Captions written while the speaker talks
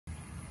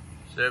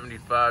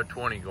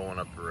75/20 going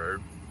up the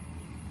road.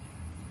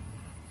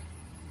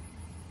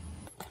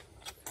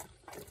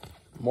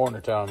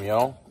 Morning time,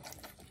 y'all.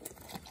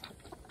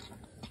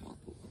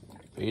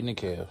 Feeding the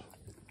calves.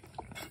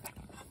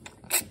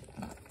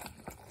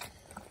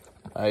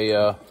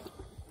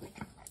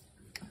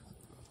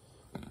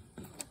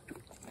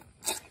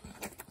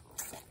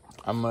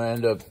 I'm gonna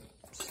end up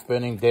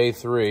spending day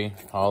 3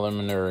 hauling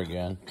manure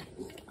again.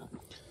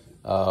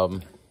 I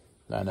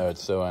know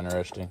it's so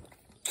interesting,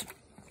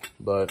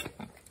 but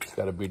it's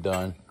got to be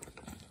done.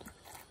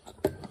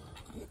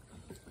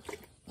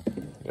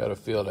 Got a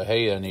field of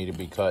hay I need to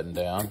be cutting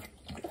down.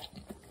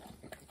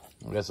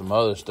 I got some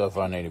other stuff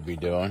I need to be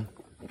doing,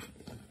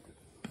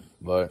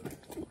 but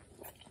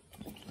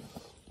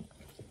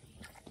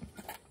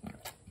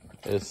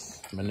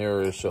this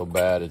manure is so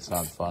bad it's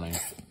not funny.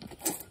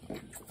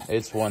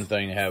 It's one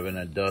thing having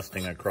a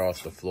dusting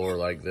across the floor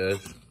like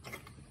this,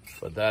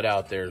 but that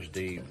out there is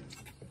deep.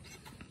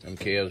 Them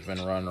calves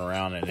been running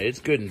around and it's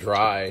good and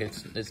dry.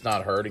 It's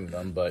not hurting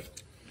them, but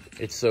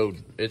it's so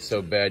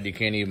bad you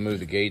can't even move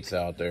the gates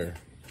out there.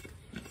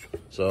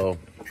 So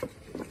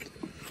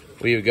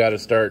we've got to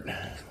start.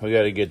 We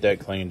got to get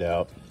that cleaned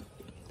out.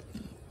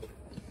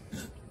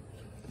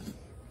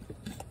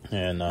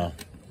 And I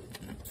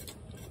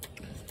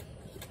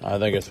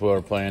think that's what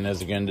our plan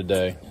is again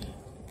today.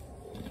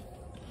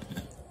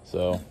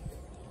 So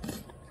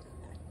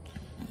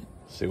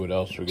see what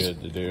else we get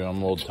to do. I'm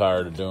a little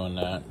tired of doing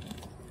that.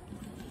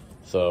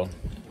 So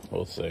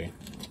we'll see.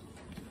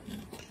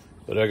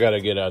 But I got to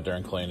get out there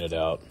and clean it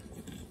out.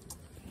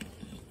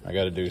 I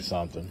got to do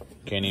something.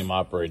 Can't even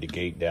operate the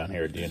gate down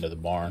here at the end of the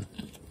barn.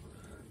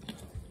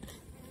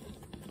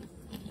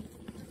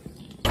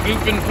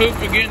 Poop and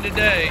poop again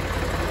today.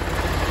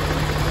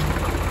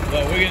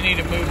 But we're going to need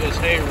to move this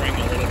hay ring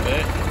a little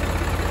bit.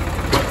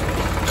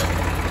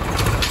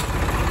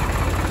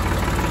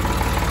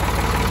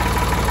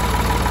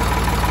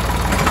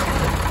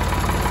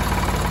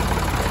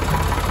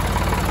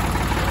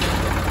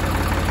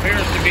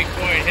 Appears to be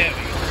quite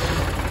heavy.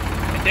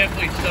 It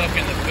definitely stuck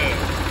in the food.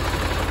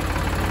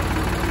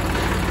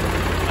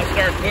 I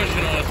start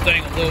pushing on this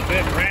thing a little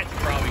bit. Rats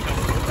probably come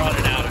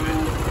running out of it.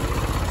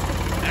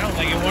 I don't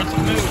think it wants to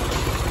move.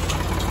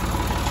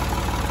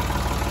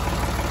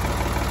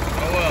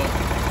 Oh well.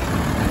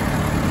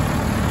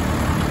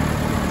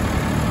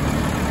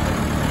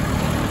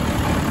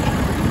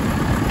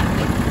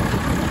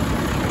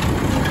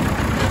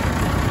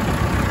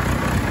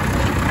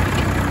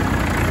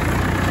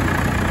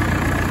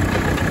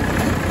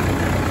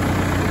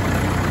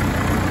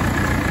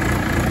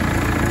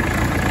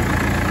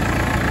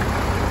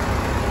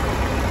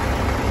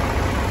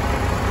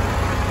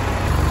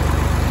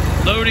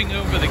 Loading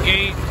over the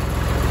gate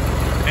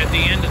at the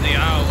end of the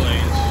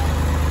aisleways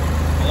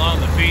along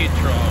the feed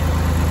trough.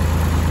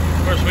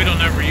 Of course, we don't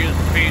ever use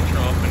the feed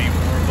trough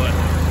anymore, but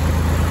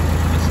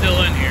it's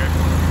still in here.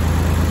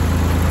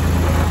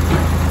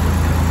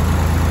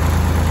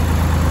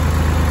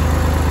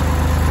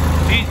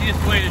 The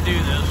easiest way to do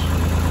this.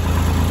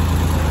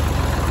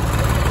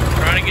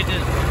 Trying to get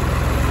this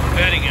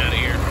bedding out of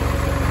here.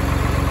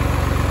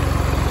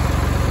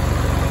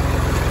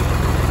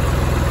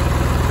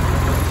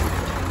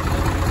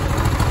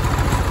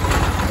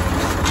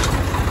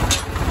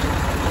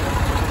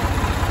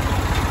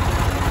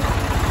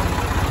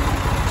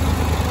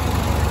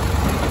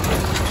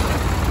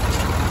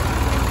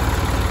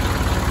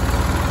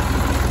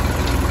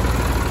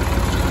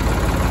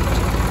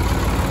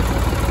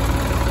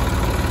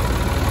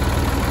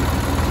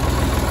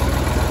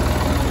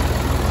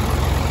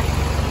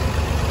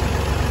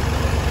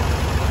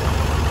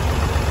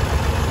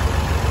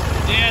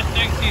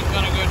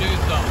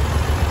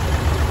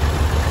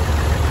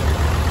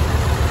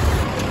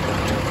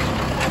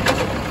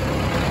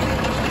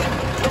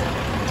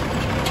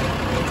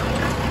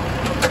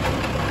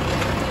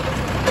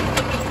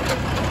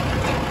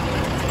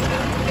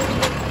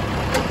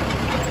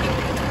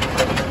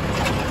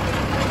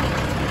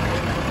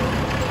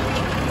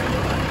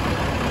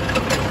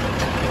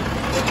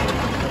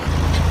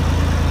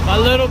 My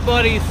little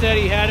buddy said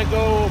he had to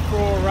go for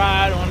a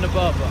ride on the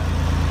Bubba.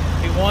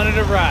 He wanted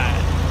a ride.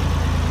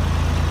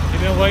 He's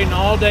been waiting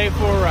all day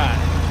for a ride.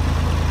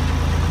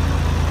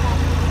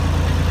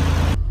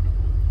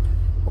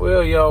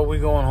 Well, y'all, we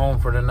going home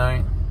for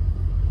tonight.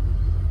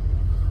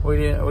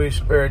 We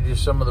spared you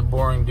some of the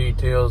boring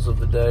details of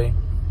the day.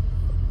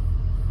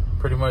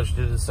 Pretty much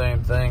did the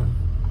same thing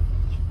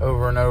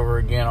over and over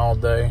again all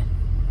day.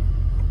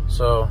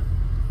 So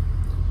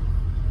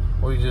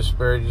we just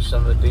spared you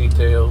some of the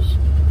details.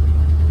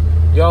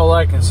 Y'all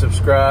like and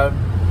subscribe,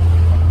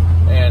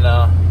 and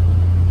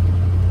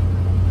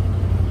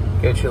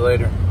catch you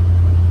later.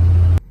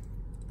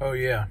 Oh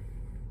yeah,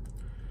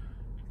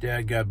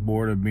 Dad got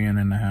bored of being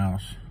in the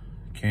house.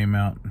 Came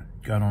out,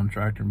 got on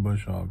tractor and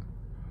bush hog.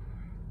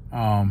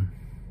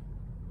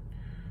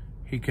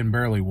 He can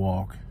barely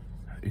walk.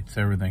 It's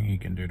everything he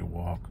can do to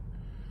walk.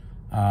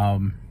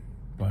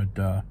 But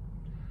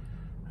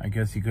I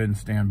guess he couldn't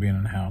stand being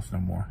in the house no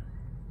more.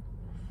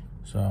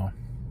 So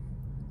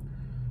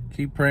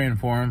keep praying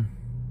for him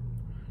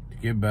to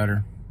get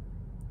better.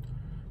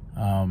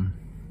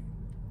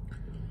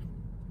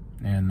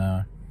 And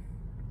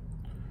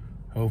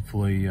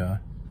hopefully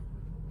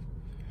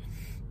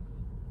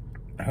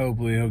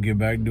he'll get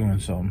back doing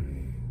something.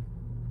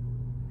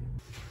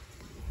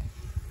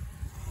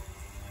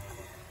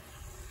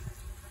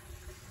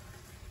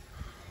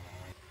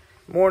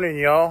 Morning,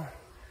 y'all.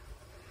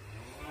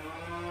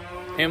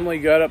 Emily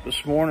got up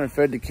this morning and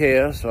fed the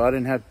calves, so I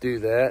didn't have to do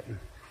that.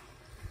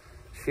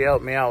 She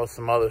helped me out with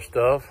some other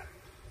stuff.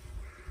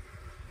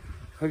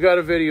 We got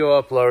a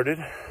video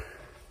uploaded,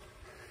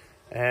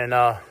 and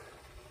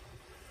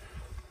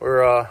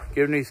we're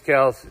giving these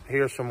cows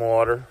here some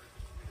water.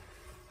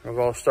 We're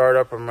gonna start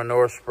up a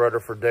manure spreader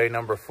for day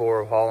number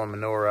 4 of hauling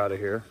manure out of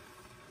here.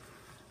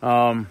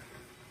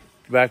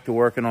 Back to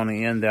working on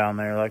the end down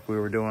there like we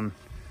were doing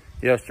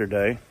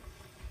yesterday.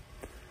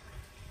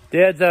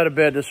 Dad's out of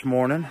bed this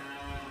morning.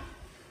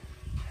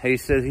 He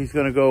says he's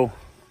gonna go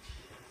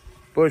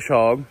bush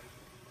hog.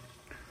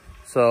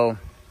 So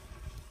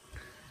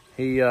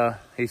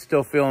he's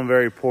still feeling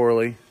very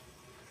poorly,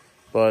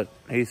 but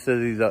he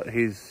says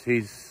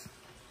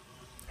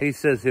he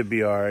says he'll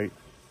be all right.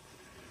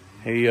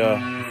 He's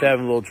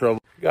having a little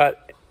trouble.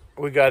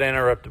 We got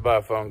interrupted by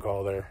a phone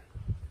call there.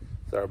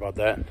 Sorry about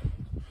that.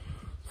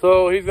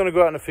 So he's gonna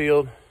go out in the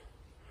field.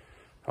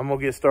 I'm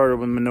gonna get started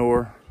with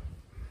manure.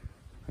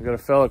 I got a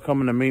fella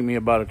coming to meet me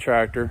about a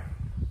tractor.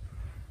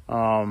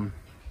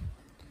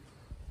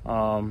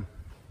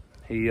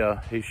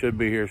 He should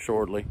be here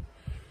shortly,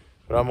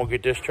 but I'm gonna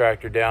get this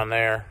tractor down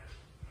there,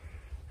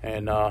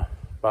 and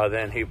by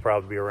then he'll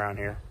probably be around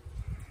here.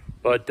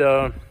 But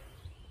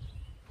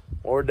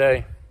more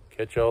day.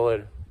 Catch y'all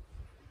later.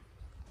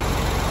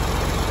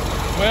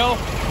 Well,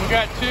 we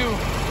got two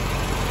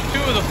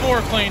of the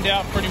 4 cleaned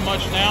out pretty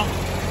much now.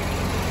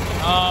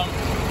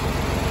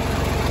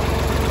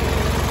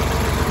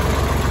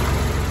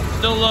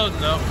 Still loading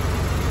though.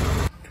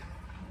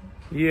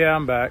 Yeah,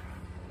 I'm back.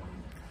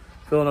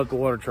 Filling up the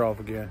water trough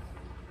again.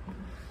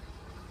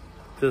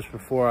 Just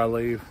before I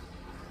leave.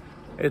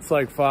 It's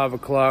like 5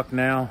 o'clock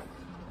now.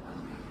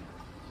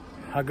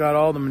 I got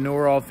all the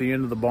manure off the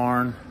end of the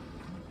barn.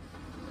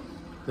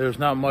 There's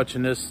not much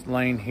in this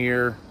lane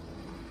here.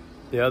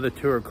 The other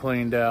 2 are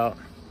cleaned out.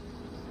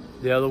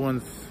 The other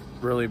one's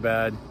really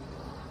bad.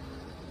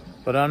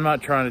 But I'm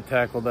not trying to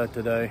tackle that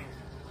today.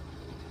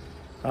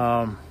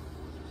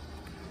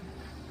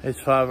 It's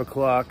 5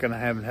 o'clock and I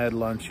haven't had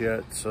lunch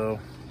yet, so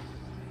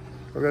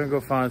we're gonna go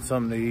find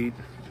something to eat.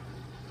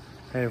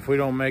 And if we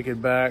don't make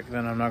it back,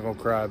 then I'm not gonna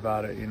cry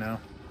about it, you know?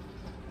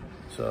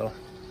 So,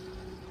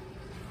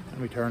 let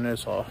me turn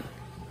this off.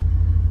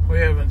 We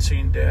haven't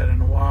seen Dad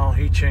in a while.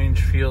 He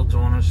changed fields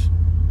on us.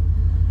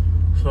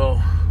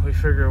 So, we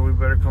figure we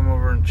better come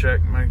over and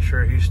check, make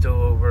sure he's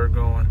still over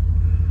going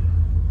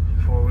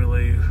before we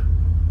leave.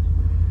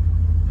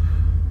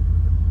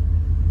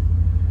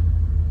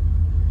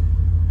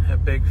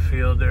 That big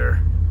field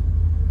there.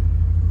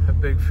 That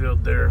big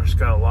field there has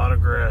got a lot of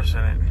grass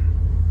in it.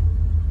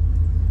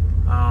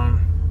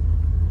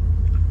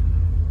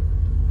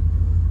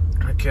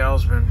 The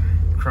cow's been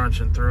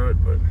crunching through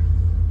it, but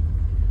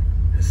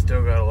it's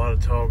still got a lot of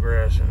tall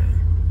grass in it.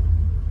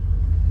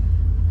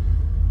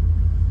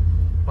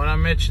 When I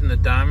mentioned the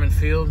diamond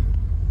field,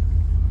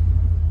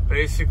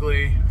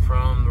 basically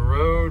from the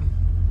road,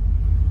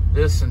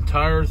 this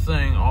entire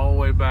thing all the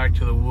way back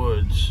to the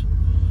woods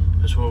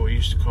is what we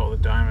used to call the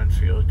diamond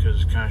field,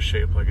 because it's kind of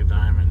shaped like a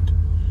diamond.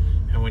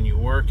 And when you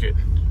work it,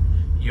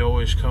 you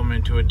always come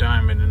into a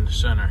diamond in the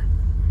center,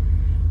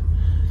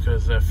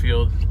 because that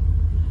field,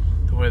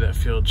 the way that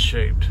field's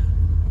shaped.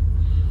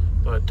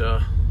 But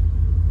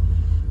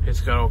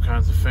it's got all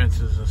kinds of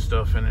fences and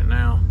stuff in it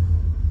now.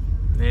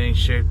 It ain't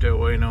shaped that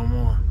way no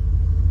more.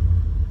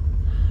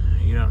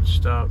 You don't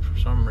stop for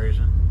some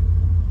reason.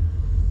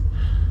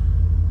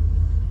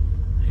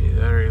 Either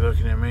that or you're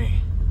looking at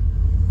me.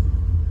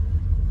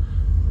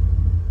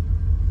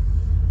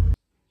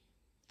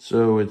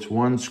 So it's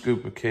 1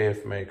 scoop of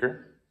calf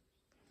maker,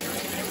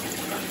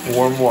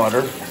 warm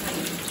water,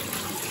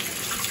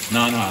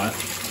 not hot,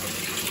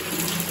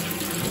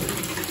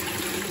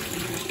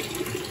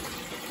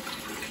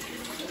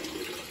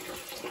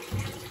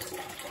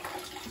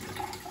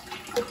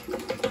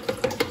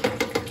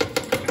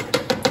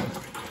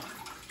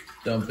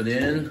 dump it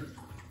in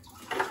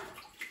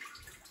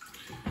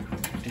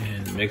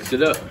and mix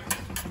it up.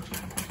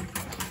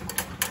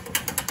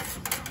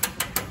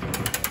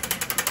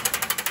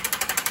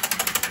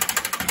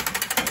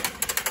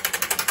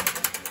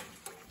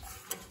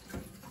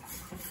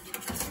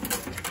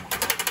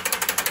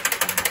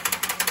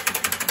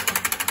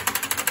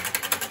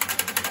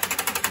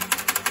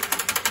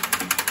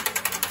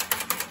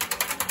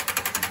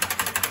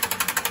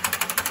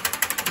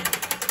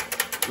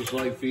 Just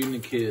like feeding a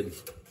kid.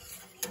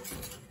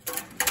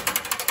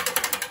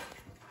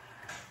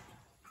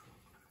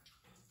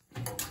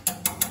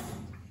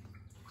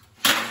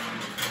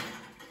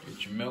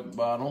 Get your milk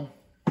bottle.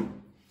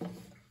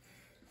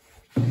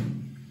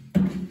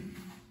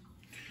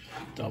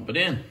 Dump it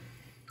in.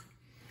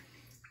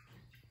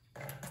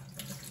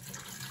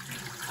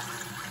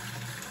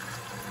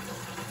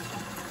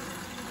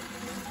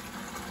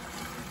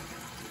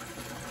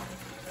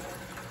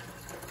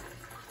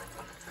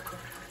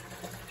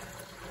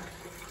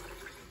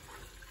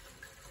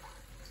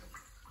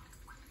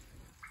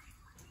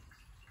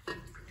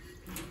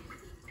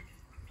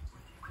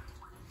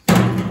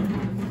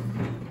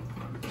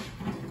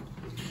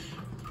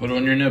 Put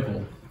on your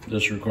nipple.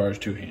 This requires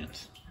 2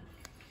 hands.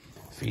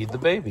 Feed the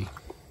baby.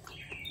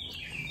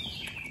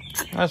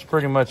 That's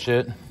pretty much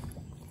it.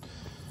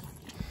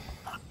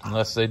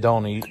 Unless they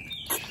don't eat.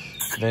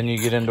 Then you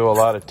get into a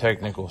lot of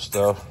technical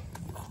stuff,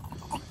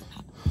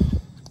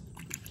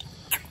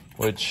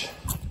 which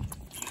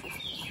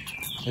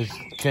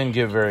can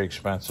get very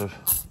expensive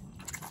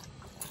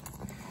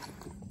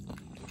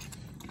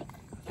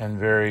and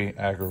very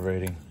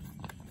aggravating.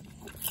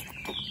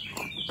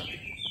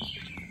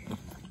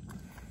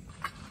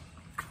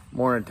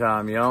 Morning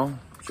time, y'all.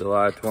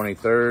 July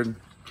 23rd.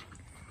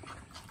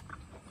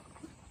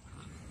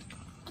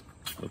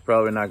 We're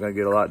probably not going to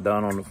get a lot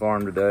done on the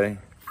farm today.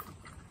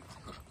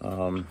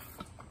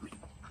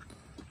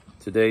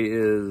 Today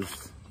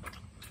is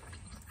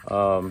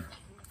the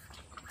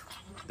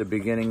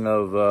beginning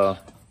of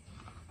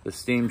the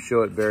steam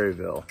show at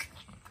Berryville.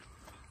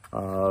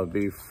 It'll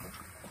be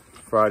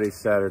Friday,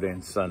 Saturday,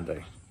 and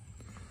Sunday.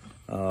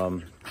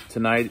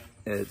 Tonight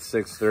at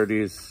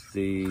 6:30 is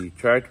the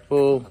tractor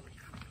pull,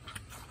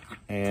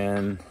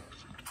 and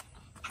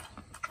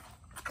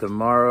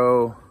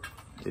tomorrow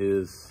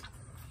is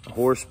a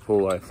horse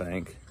pull, I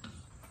think.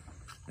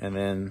 And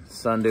then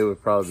Sunday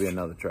would probably be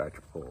another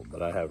tractor pull,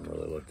 but I haven't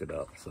really looked it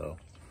up. So,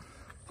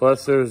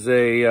 plus there's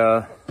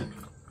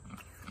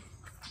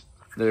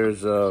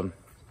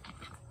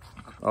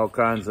all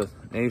kinds of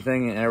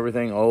anything and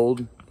everything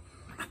old,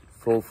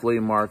 full flea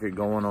market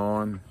going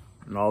on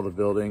in all the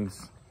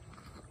buildings,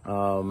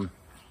 all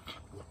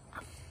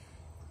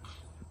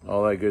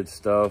that good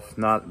stuff.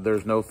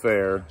 There's no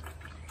fair.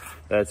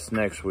 That's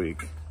next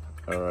week,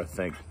 or I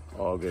think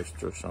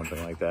August or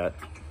something like that.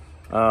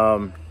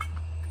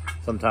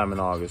 Sometime in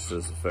August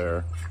is the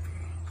fair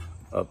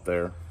up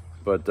there.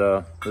 But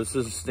this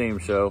is a steam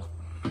show,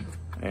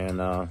 and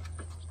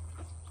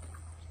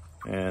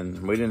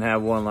we didn't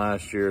have one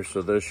last year,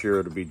 so this year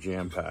it'll be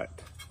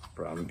jam-packed.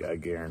 I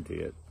guarantee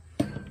it.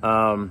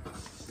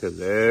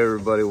 Because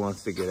everybody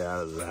wants to get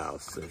out of the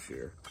house this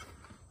year.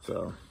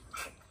 So,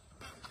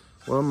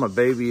 well, my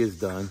baby is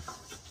done.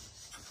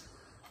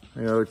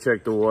 I gotta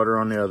check the water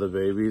on the other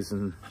babies,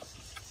 and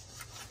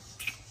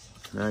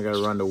then I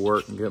gotta run to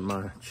work and get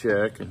my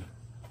check and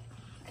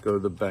go to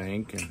the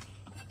bank, and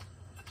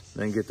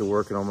then get to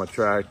working on my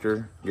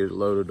tractor, get it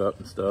loaded up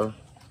and stuff.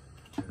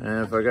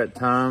 And if I got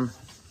time,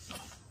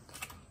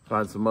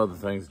 find some other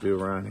things to do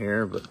around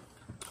here. But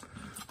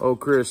oh,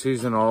 Chris,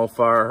 he's in an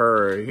all-fire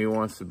hurry. He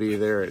wants to be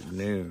there at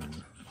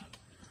noon.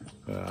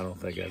 I don't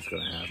think that's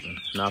gonna happen.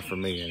 Not for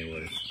me,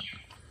 anyways.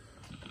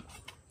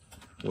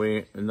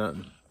 We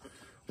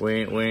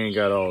ain't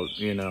got all,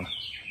 you know.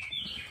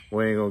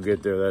 We ain't gonna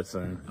get there that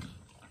soon.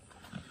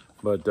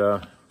 But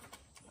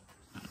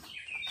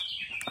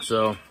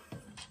so,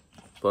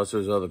 plus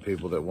there's other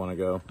people that want to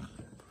go.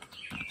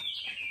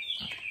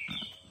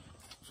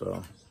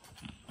 So,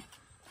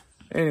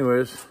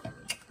 anyways,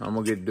 I'm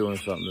gonna get doing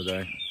something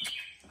today.